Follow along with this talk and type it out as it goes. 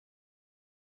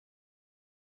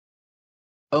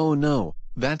Oh no,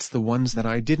 that's the ones that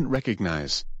I didn't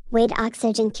recognize. Wait,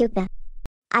 Oxygen Koopa.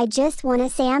 I just wanna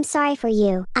say I'm sorry for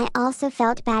you. I also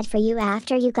felt bad for you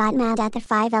after you got mad at the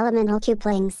 5 elemental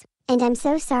Kooplings. And I'm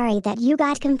so sorry that you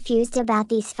got confused about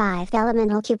these 5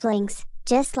 elemental Kooplings,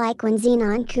 just like when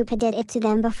Xenon Koopa did it to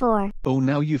them before. Oh,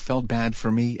 now you felt bad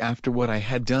for me after what I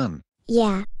had done.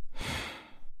 Yeah.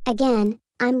 Again,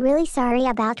 I'm really sorry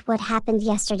about what happened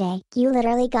yesterday. You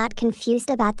literally got confused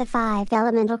about the 5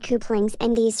 elemental Kooplings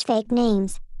and these fake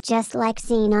names, just like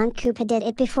Xenon Koopa did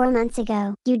it before months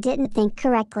ago. You didn't think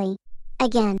correctly.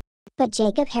 Again. But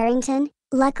Jacob Harrington,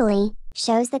 luckily,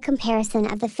 shows the comparison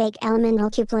of the fake elemental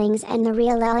Kooplings and the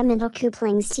real elemental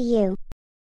Kooplings to you.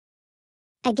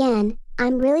 Again,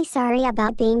 I'm really sorry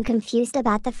about being confused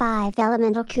about the 5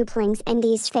 elemental Kooplings and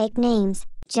these fake names,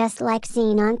 just like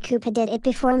Xenon Koopa did it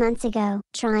before months ago.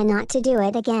 Try not to do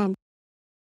it again.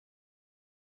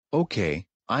 Okay,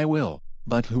 I will,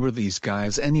 but who are these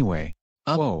guys anyway?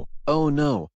 Oh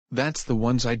no, that's the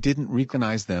ones I didn't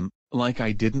recognize them, like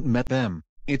I didn't met them.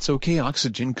 It's okay,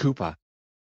 Oxygen Koopa.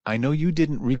 I know you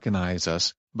didn't recognize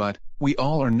us, but we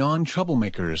all are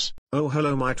non-troublemakers. Oh,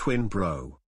 hello my twin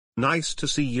bro. Nice to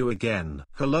see you again.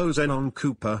 Hello Xenon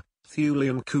Koopa,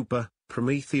 Thulium Koopa,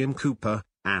 Promethium Koopa,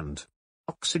 and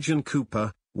Oxygen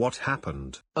Koopa. What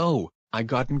happened? Oh, I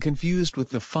gotten confused with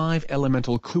the 5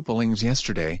 elemental Koopalings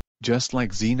yesterday, just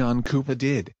like Xenon Koopa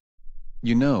did.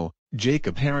 You know,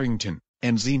 Jacob Harrington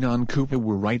and Xenon Koopa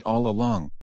were right all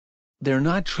along. They're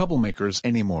not troublemakers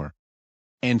anymore.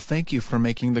 And thank you for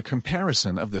making the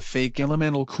comparison of the fake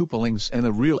elemental Koopalings and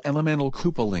the real elemental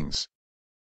Koopalings.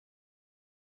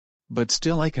 But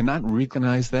still I cannot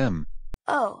recognize them.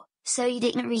 Oh, so you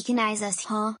didn't recognize us,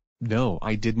 huh? No,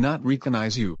 I did not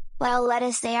recognize you. Well, let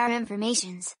us say our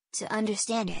informations, to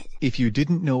understand it. If you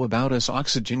didn't know about us,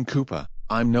 Oxygen Koopa,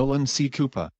 I'm Nolan C.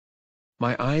 Koopa.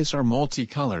 My eyes are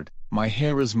multicolored, my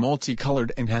hair is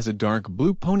multicolored and has a dark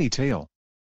blue ponytail.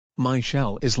 My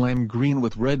shell is lime green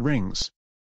with red rings.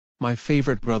 My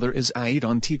favorite brother is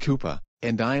Aidan T Koopa,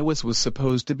 and I was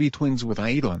supposed to be twins with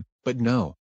Aidan, but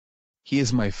no. He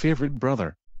is my favorite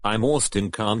brother. I'm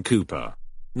Austin Khan Koopa.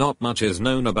 Not much is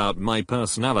known about my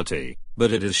personality,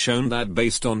 but it is shown that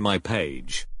based on my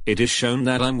page, it is shown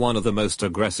that I'm one of the most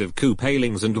aggressive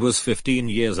Koopalings and was 15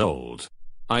 years old.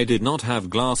 I did not have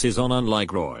glasses on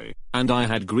unlike Roy, and I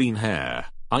had green hair,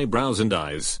 eyebrows and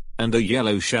eyes, and a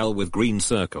yellow shell with green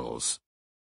circles.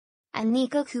 I'm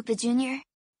Niko Koopa Jr.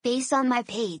 Based on my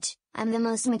page, I'm the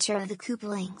most mature of the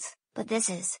Koopalings, but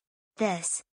this.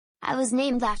 I was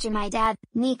named after my dad,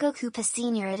 Niko Koopa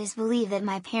Sr. It is believed that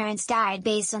my parents died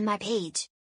based on my page.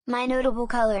 My notable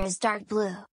color is dark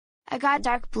blue. I got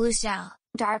dark blue shell,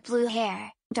 dark blue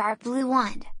hair, dark blue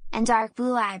wand, and dark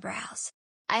blue eyebrows.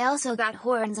 I also got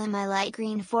horns on my light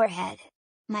green forehead.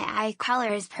 My eye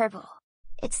color is purple.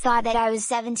 It's thought that I was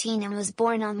 17 and was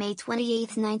born on May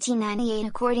 28, 1998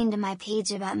 according to my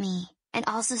page about me, and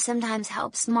also sometimes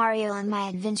helps Mario in my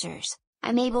adventures.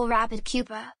 I'm Abel Rapid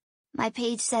Koopa. My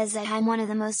page says that I'm one of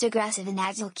the most aggressive and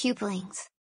agile Koopalings.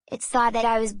 It's thought that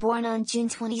I was born on June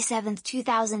 27,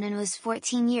 2000 and was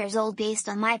 14 years old based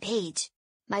on my page.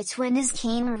 My twin is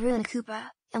Cane Maroon Koopa,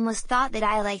 and was thought that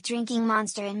I like drinking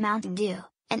Monster and Mountain Dew,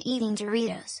 and eating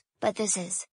Doritos, but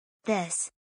this.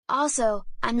 Also,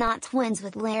 I'm not twins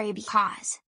with Larry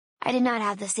because I did not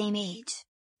have the same age.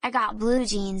 I got blue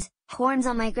jeans, horns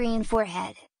on my green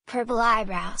forehead, purple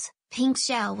eyebrows, pink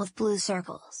shell with blue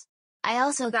circles. I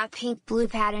also got pink blue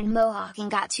pattern mohawk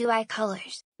and got 2 eye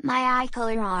colors. My eye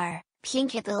color are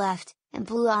pink at the left, and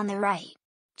blue on the right.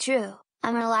 True,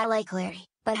 I'm a lot like Larry,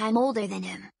 but I'm older than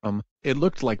him. It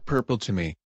looked like purple to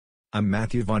me. I'm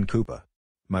Matthew Von Koopa.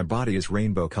 My body is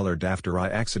rainbow colored after I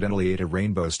accidentally ate a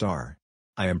rainbow star.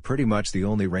 I am pretty much the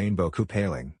only rainbow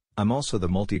Koopaling. I'm also the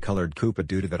multicolored Koopa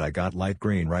due to that I got light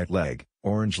green right leg,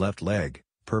 orange left leg,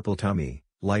 purple tummy,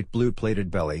 light blue plated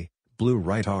belly, blue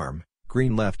right arm,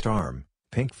 green left arm,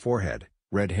 pink forehead,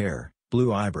 red hair,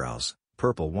 blue eyebrows,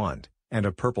 purple wand, and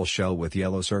a purple shell with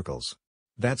yellow circles.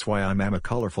 That's why I'm a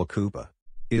colorful Koopa.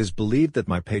 It is believed that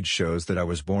my page shows that I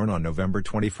was born on November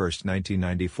 21,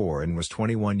 1994 and was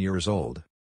 21 years old.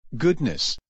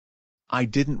 Goodness! I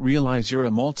didn't realize you're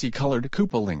a multicolored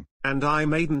Koopaling. And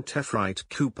I'm Aidan T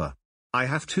Koopa. I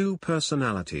have 2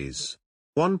 personalities.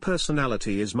 One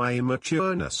personality is my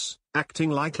immatureness, acting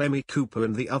like Lemmy Koopa,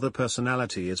 and the other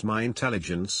personality is my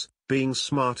intelligence, being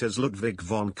smart as Ludwig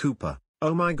von Koopa.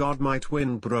 Oh my god, my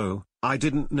twin bro, I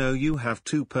didn't know you have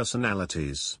 2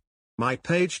 personalities. My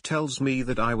page tells me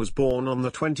that I was born on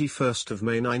the 21st of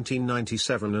May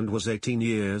 1997 and was 18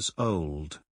 years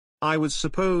old. I was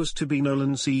supposed to be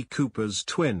Nolan C. Koopa's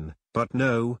twin, but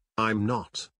no, I'm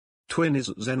not. twin is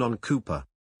Xenon Koopa.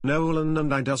 Nolan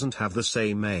and I doesn't have the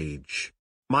same age.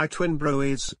 My twin bro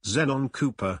is Xenon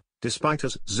Koopa, despite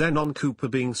us Xenon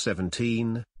Koopa being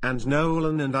 17, and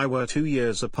Nolan and I were 2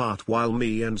 years apart while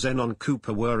me and Xenon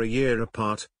Koopa were a year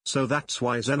apart, so that's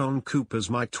why Xenon Koopa's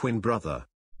my twin brother.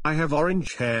 I have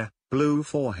orange hair, blue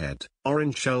forehead,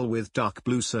 orange shell with dark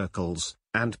blue circles,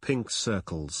 and pink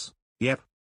circles. Yep.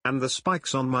 And the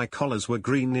spikes on my collars were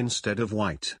green instead of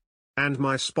white. And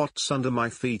my spots under my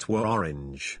feet were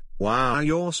orange. Wow,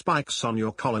 your spikes on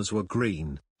your collars were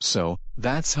green. So,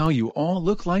 that's how you all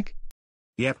look like?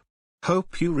 Yep.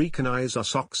 Hope you recognize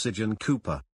us, Oxygen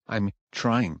Koopa. I'm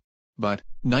trying. But,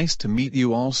 nice to meet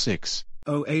you all six.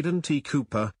 Oh, Aidan T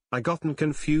Koopa, I gotten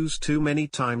confused too many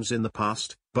times in the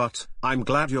past, but I'm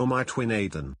glad you're my twin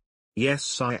Aidan.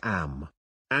 Yes, I am.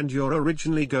 And you're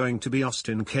originally going to be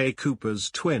Austin K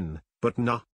Koopa's twin, but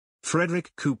nah.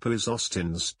 Frederick Koopa is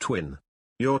Austin's twin.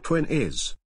 Your twin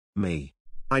is me.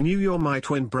 I knew you're my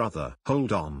twin brother.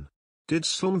 Hold on. Did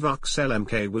Slumvox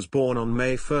LMK was born on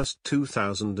May 1st,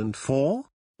 2004?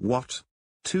 What?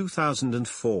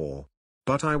 2004.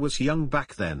 But I was young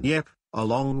back then. Yep,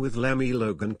 along with Lemmy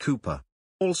Logan Koopa.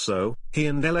 Also, he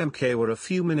and LMK were a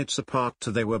few minutes apart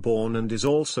till they were born and is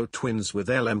also twins with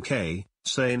LMK,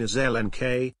 same as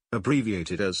LMK,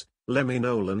 abbreviated as Lemmy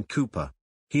Nolan Koopa.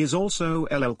 He is also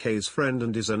LLK's friend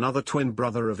and is another twin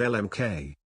brother of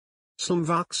LMK.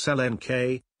 Slumvox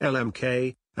LMK,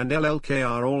 LMK, and LLK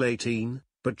are all 18,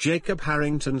 but Jacob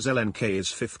Harrington's LMK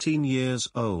is 15 years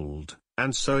old,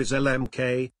 and so is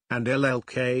LMK, and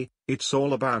LLK, it's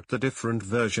all about the different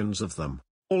versions of them.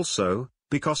 Also,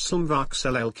 because Slumvox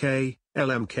LLK,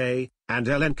 LMK, and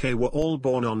LMK were all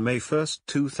born on May 1st,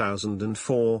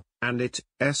 2004, and it's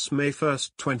May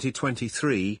 1st,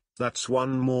 2023, that's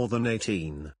one more than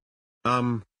 18.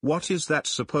 What is that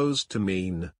supposed to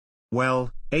mean?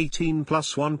 Well, 18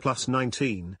 plus 1 plus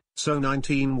 19, so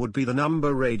 19 would be the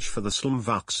number age for the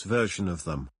Slumvox version of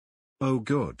them. Oh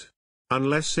good.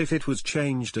 Unless if it was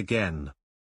changed again.